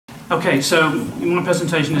Okay, so my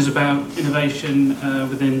presentation is about innovation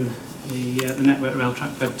within the Network Rail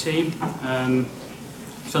Trackbed team.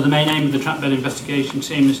 So the main aim of the Trackbed investigation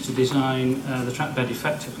team is to design the trackbed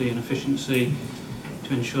effectively and efficiently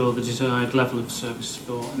to ensure the desired level of service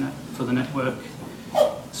for the network.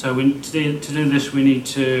 So to do this, we need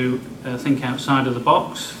to think outside of the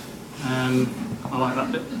box. I like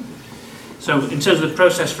that bit. So in terms of the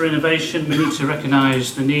process for innovation, we need to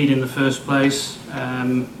recognise the need in the first place,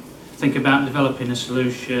 think about developing a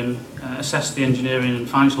solution, assess the engineering and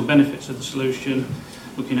financial benefits of the solution,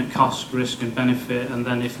 looking at cost, risk and benefit, and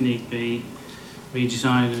then if need be,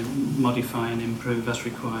 redesign and modify and improve as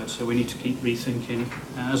required. So we need to keep rethinking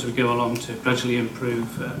as we go along to gradually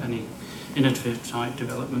improve any innovative type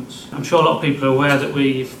developments. I'm sure a lot of people are aware that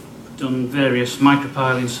we've done various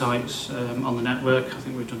micropiling sites on the network. I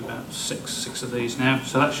think we've done about six of these now.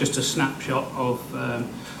 So that's just a snapshot of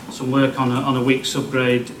some work on a weak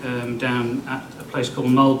subgrade down at a place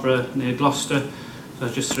called Marlborough near Gloucester. So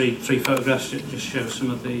just three photographs that just show some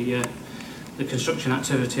of the construction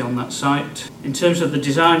activity on that site. In terms of the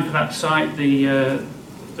design for that site, the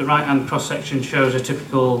right-hand cross-section shows a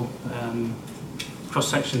typical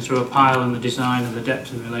cross-section through a pile and the design and the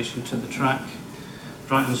depth in relation to the track.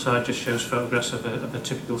 The right-hand side just shows photographs of a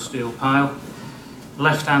typical steel pile. The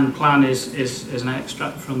left-hand plan is an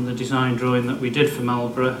extract from the design drawing that we did for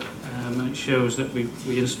Marlborough, and it shows that we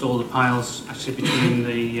install the piles actually between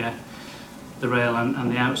the rail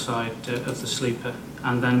and the outside of the sleeper.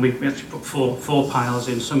 And then we actually put four piles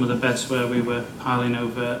in some of the beds where we were piling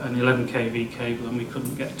over an 11 kV cable and we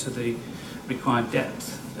couldn't get to the required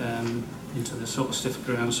depth into the sort of stiff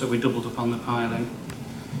ground, so we doubled up on the piling.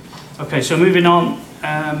 Okay, so moving on,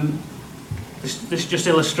 this just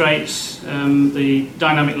illustrates the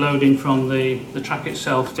dynamic loading from the track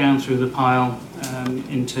itself down through the pile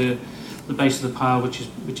into the base of the pile,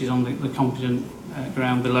 which is on the competent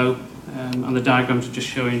ground below, and the diagrams are just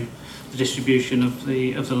showing the distribution of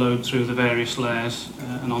the load through the various layers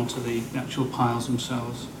and onto the actual piles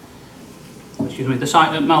themselves. Excuse me. The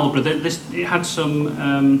site at Marlborough, it had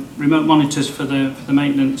some remote monitors for the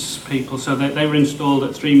maintenance people, so they were installed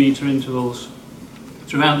at 3 metre intervals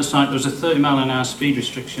throughout the site. There was a 30 mph speed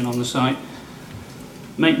restriction on the site.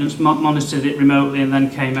 Maintenance monitored it remotely and then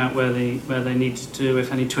came out where they needed to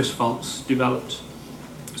if any twist faults developed.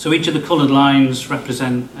 So each of the coloured lines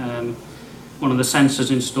represent one of the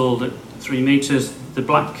sensors installed at 3 metres. The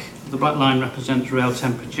black line represents rail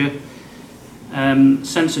temperature.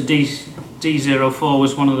 Sensor D04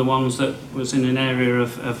 was one of the ones that was in an area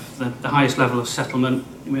of the highest level of settlement.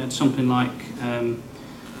 We had something like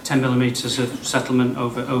 10 millimetres of settlement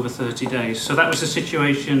over 30 days. So that was the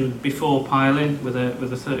situation before piling with a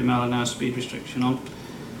 30 mph speed restriction on.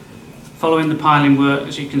 Following the piling work,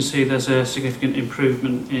 as you can see, there's a significant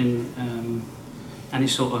improvement in any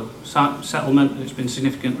sort of settlement. It's been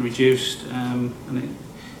significantly reduced, and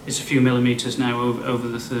it's a few millimetres now over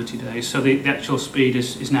the 30 days. So the actual speed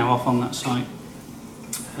is now off on that site,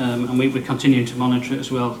 and we're continuing to monitor it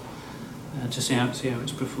as well to see how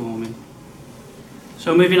it's performing.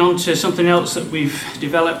 So moving on to something else that we've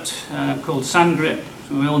developed called sand grip.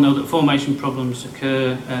 So we all know that formation problems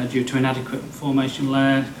occur due to inadequate formation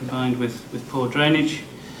layer combined with poor drainage.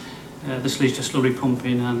 This leads to slurry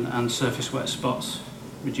pumping and surface wet spots,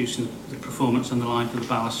 reducing the performance and the life of the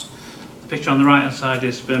ballast. The picture on the right hand side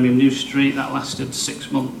is Birmingham New Street. That lasted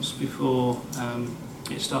 6 months before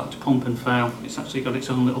it started to pump and fail. It's actually got its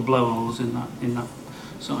own little blowholes in that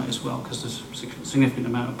site as well, because there's a significant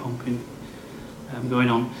amount of pumping going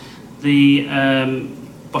on. The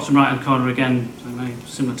bottom right hand corner again, very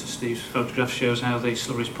similar to Steve's photograph, shows how the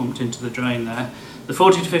slurry is pumped into the drain there. The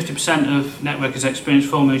 40 to 50% of networkers experience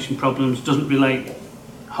formation problems doesn't relate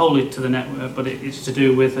wholly to the network, but it's to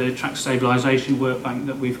do with a track stabilisation workbank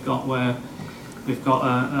that we've got, where we've got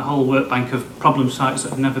a whole workbank of problem sites that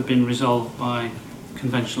have never been resolved by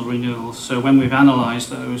conventional renewals. So when we've analysed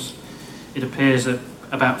those, it appears that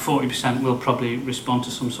about 40% will probably respond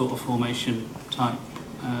to some sort of formation type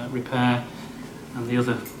repair, and the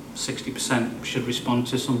other 60% should respond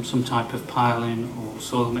to some type of piling or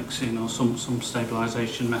soil mixing or some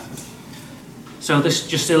stabilisation method. So this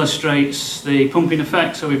just illustrates the pumping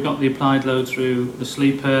effect. So we've got the applied load through the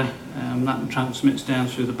sleeper, that transmits down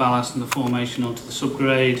through the ballast and the formation onto the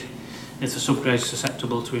subgrade. If the subgrade is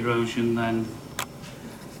susceptible to erosion, then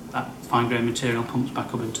that fine grained material pumps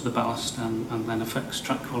back up into the ballast and then affects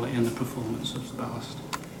track quality and the performance of the ballast.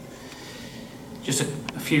 Just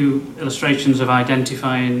a few illustrations of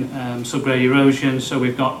identifying subgrade erosion. So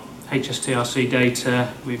we've got HSTRC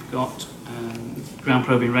data, we've got ground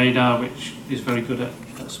probing radar, which is very good at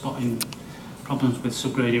spotting problems with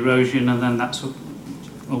subgrade erosion, and then that's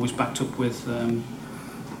always backed up with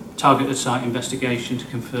targeted site investigation to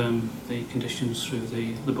confirm the conditions through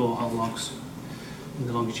the borehole logs in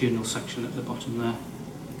the longitudinal section at the bottom there.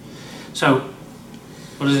 So,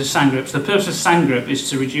 what is a sand grip? So the purpose of sand grip is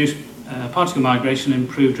to reduce particle migration and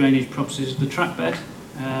improve drainage properties of the track bed.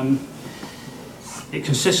 It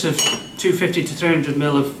consists of 250 to 300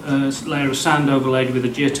 mil of layer of sand overlaid with a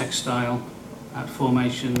geotextile at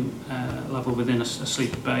formation level within a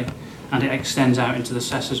sleeper bay, and it extends out into the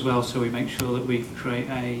cess as well, so we make sure that we create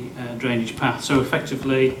a drainage path. So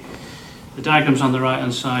effectively, the diagrams on the right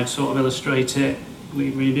hand side sort of illustrate it.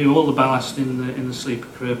 We remove all the ballast in the sleeper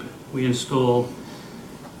crib. We install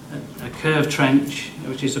a curved trench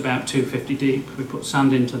which is about 250 deep. We put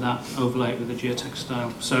sand into that, overlay it with a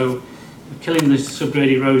geotextile. So we're killing the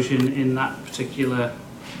subgrade erosion in that particular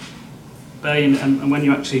bay, and when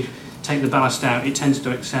you actually take the ballast out, it tends to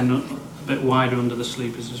extend a bit wider under the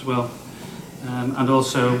sleepers as well. And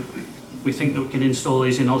also, we think that we can install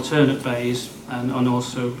these in alternate bays and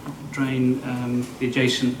also drain the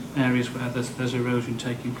adjacent areas where there's erosion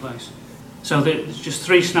taking place. So there's just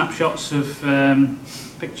 3 snapshots of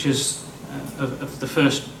pictures of the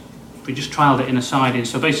first. We just trialled it in a siding.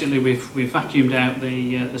 So basically, we've vacuumed out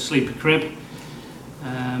the sleeper crib.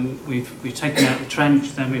 We've taken out the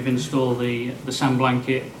trench. Then we've installed the sand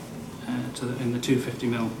blanket in the 250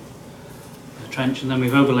 mil trench, and then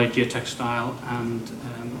we've overlaid geotextile and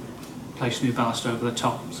placed new ballast over the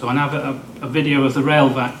top. So I have a video of the rail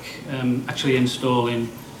vac actually installing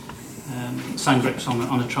sand grips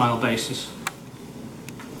on a trial basis.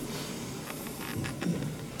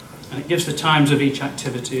 And it gives the times of each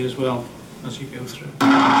activity as well as you go through.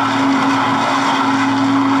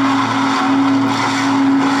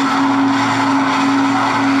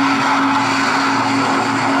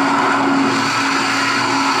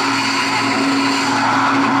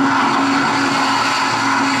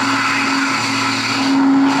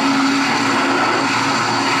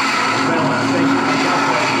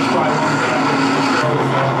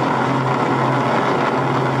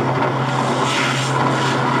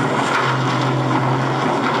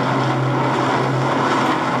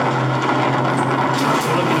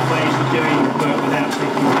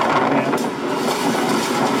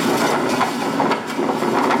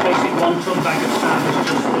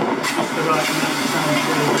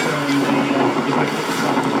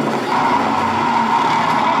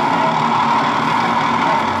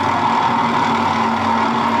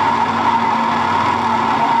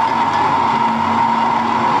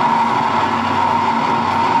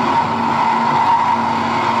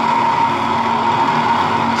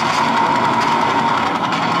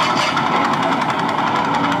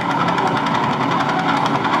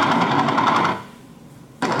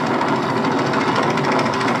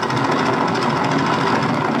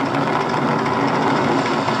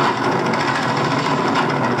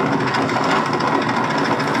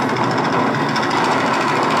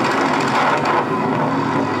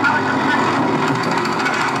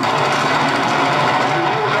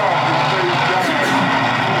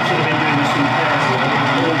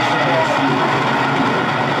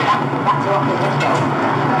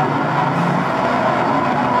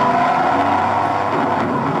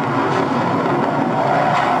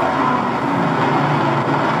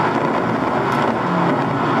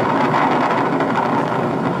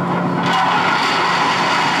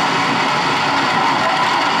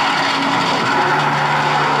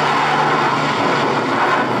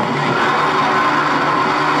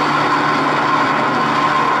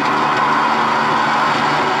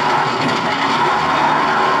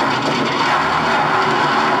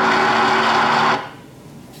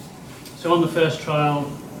 So on the first trial,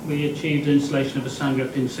 we achieved installation of a sand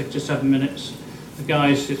grip in 6 to 7 minutes. The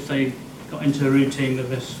guys, if they got into a routine with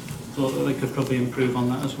this, thought that they could probably improve on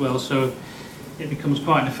that as well. So it becomes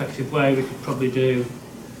quite an effective way. We could probably do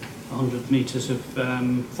 100 metres of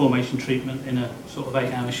formation treatment in a sort of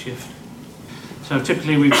 8-hour shift. So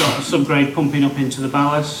typically we've got a subgrade pumping up into the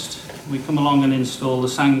ballast. We come along and install the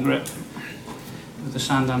sand grip with the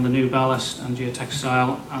sand and the new ballast and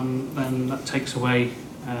geotextile, and then that takes away,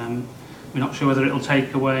 we're not sure whether it'll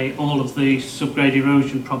take away all of the subgrade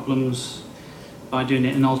erosion problems by doing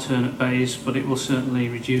it in alternate bays, but it will certainly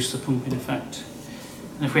reduce the pumping effect.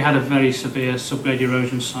 And if we had a very severe subgrade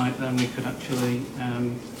erosion site, then we could actually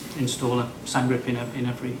install a sand grip in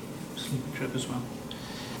every sleeper crib as well.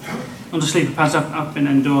 Under sleeper pads, I've been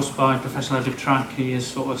endorsed by Professor Head of Track. He is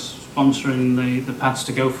sort of sponsoring the pads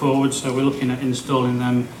to go forward, so we're looking at installing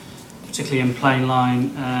them, particularly in plain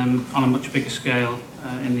line, on a much bigger scale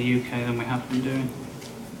in the UK than we have been doing.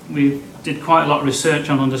 we did quite a lot of research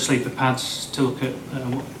on undersleeper pads to look at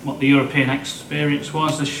what the European experience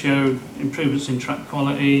was. This showed improvements in track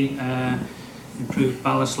quality, improved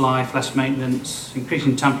ballast life, less maintenance,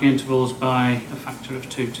 increasing tamping intervals by a factor of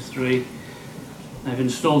 2 to 3. They've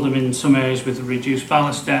installed them in some areas with a reduced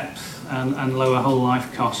ballast depth and lower whole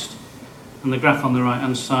life cost. And the graph on the right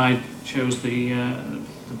hand side shows the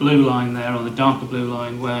blue line there, or the darker blue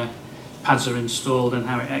line, where pads are installed and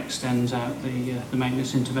how it extends out the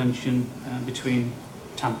maintenance intervention between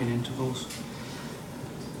tamping intervals.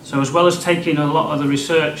 So as well as taking a lot of the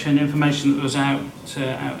research and information that was out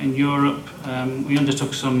in Europe, we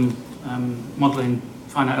undertook some modelling,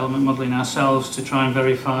 finite element modelling ourselves to try and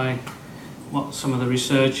verify what some of the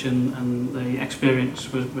research and the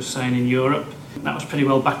experience was saying in Europe. That was pretty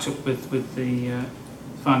well backed up with the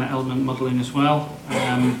finite element modelling as well.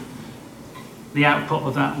 The output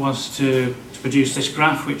of that was to produce this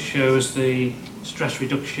graph, which shows the stress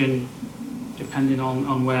reduction depending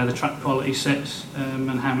on where the track quality sits and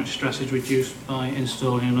how much stress is reduced by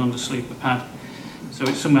installing an undersleeper pad. So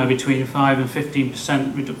it's somewhere between 5 and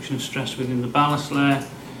 15% reduction of stress within the ballast layer.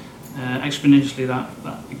 Exponentially that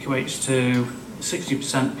equates to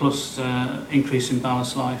 60% plus increase in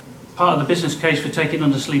ballast life. Part of the business case for taking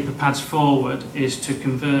undersleeper pads forward is to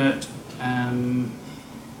convert,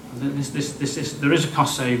 there is a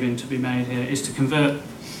cost saving to be made here, is to convert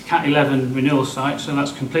Cat 11 renewal site, so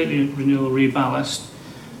that's completely renewal reballast,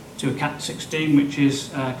 to a Cat 16, which is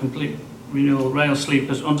complete renewal rail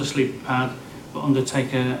sleepers, undersleeper pad, but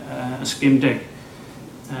undertake a skim dig.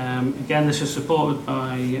 Again, this is supported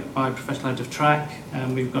by Professional Head of Track,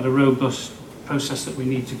 and we've got a robust process that we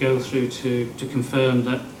need to go through to confirm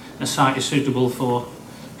that a site is suitable for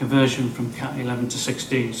conversion from Cat 11 to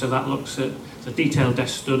 16. So that looks at the detailed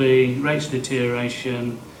depth study, rates of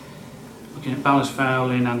deterioration, looking at ballast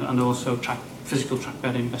fouling, and also physical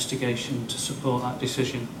trackbed investigation to support that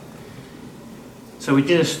decision. So we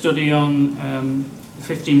did a study on the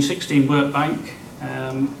 15-16 work bank.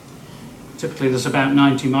 Typically there's about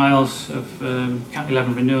 90 miles of Cat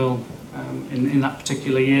 11 renewal in that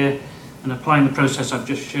particular year, and applying the process I've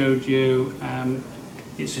just showed you,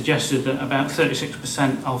 it suggested that about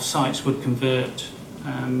 36% of sites would convert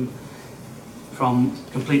from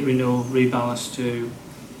complete renewal reballast to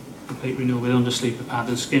complete renewal with undersleeper pad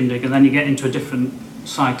and skim dig, and then you get into a different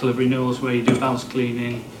cycle of renewals where you do ballast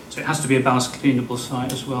cleaning. So it has to be a ballast cleanable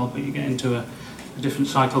site as well, but you get into a different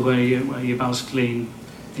cycle where you ballast clean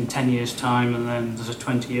in 10 years time, and then there's a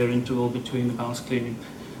 20-year interval between the ballast cleaning.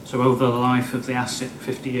 So over the life of the asset,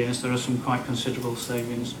 50 years, there are some quite considerable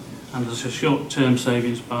savings, and there's a short-term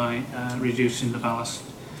savings by reducing the ballast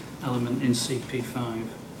element in CP5.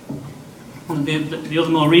 One of the other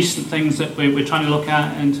more recent things that we're trying to look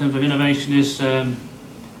at in terms of innovation is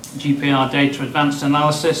GPR data advanced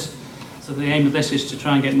analysis. So the aim of this is to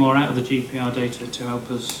try and get more out of the GPR data to help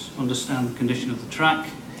us understand the condition of the track.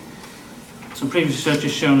 Some previous research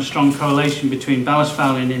has shown a strong correlation between ballast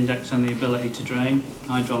fouling index and the ability to drain,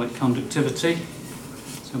 hydraulic conductivity.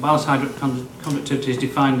 So ballast hydraulic conductivity is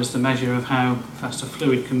defined as the measure of how fast a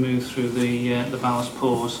fluid can move through the ballast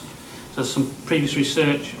pores. So there's some previous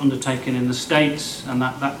research undertaken in the States, and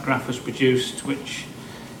that graph was produced, which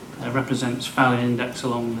represents fouling index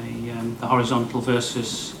along the horizontal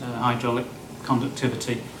versus hydraulic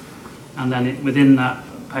conductivity. And then within that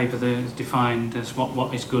paper they're defined as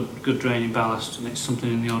what is good draining ballast, and it's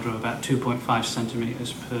something in the order of about 2.5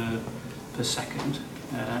 centimetres per second.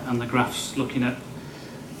 And the graph's looking at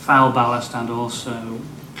foul ballast and also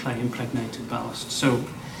clay impregnated ballast. So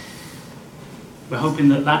we're hoping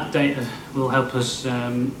that data will help us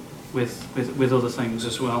with other things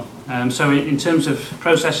as well. So in terms of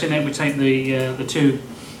processing it, we take the 2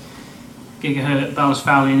 gigahertz ballast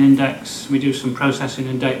fouling index, we do some processing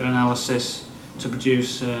and data analysis to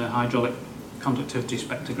produce a hydraulic conductivity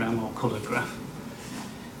spectrogram or colour graph.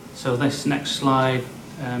 So this next slide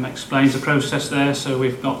explains the process there. So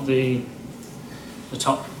we've got the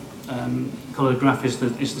top colour graph is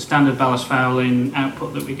the standard ballast fouling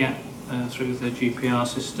output that we get through the GPR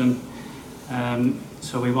system.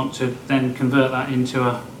 So we want to then convert that into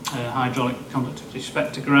a hydraulic conductivity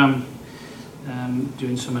spectrogram,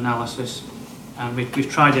 doing some analysis. And we've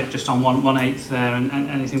tried it just on 1/8 there, and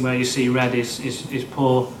anything where you see red is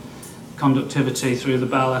poor conductivity through the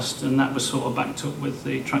ballast, and that was sort of backed up with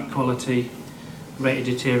the track quality rate of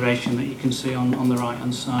deterioration that you can see on the right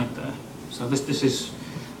hand side there. So this is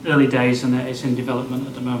early days and it's in development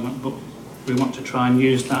at the moment, but we want to try and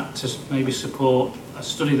use that to maybe support a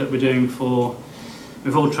study that we're doing for.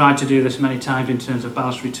 We've all tried to do this many times in terms of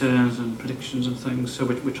ballast returns and predictions and things, so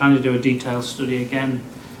we're trying to do a detailed study again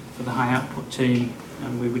for the high output team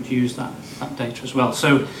and we would use that data as well.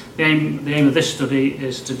 So the aim of this study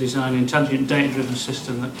is to design an intelligent data-driven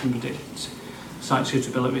system that can predict site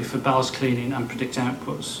suitability for ballast cleaning and predict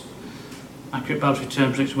outputs. Accurate ballast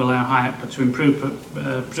return predicts will allow high output to improve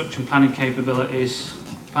production planning capabilities,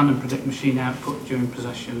 plan and predict machine output during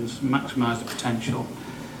possessions, maximise the potential.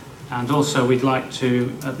 And also we'd like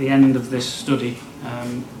to, at the end of this study,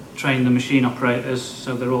 train the machine operators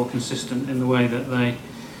so they're all consistent in the way that they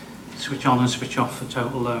switch on and switch off the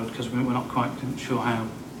total load, because we're not quite sure how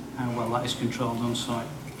well that is controlled on site.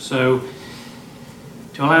 So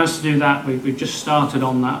to allow us to do that, we've just started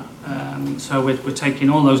on that. So we're taking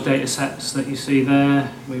all those data sets that you see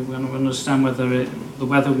there. We want to understand whether the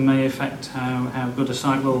weather may affect how good a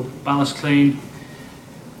site will ballast clean,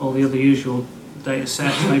 all the other usual data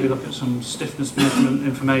sets, maybe look at some stiffness measurement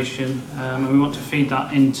information, and we want to feed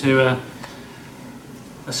that into a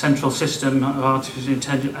central system of artificial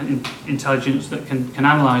intelligence that can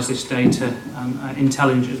analyse this data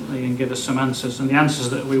intelligently and give us some answers. And the answers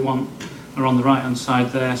that we want are on the right hand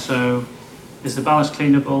side there. So is the ballast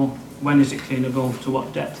cleanable? When is it cleanable? To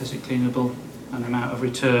what depth is it cleanable? And amount of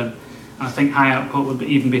return. And I think high output would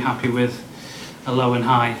even be happy with a low and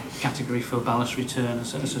high category for ballast return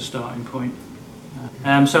as a starting point.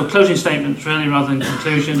 So closing statements really rather than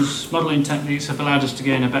conclusions. Modelling techniques have allowed us to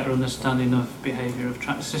gain a better understanding of behaviour of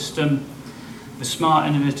track system. With smart,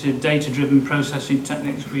 innovative, data-driven processing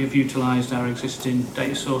techniques, we have utilised our existing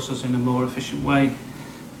data sources in a more efficient way.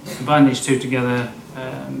 Combine these two together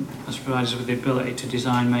has provided us with the ability to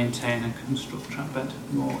design, maintain and construct Trackbed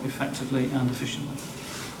more effectively and efficiently.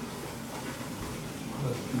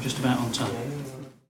 I'm just about on time.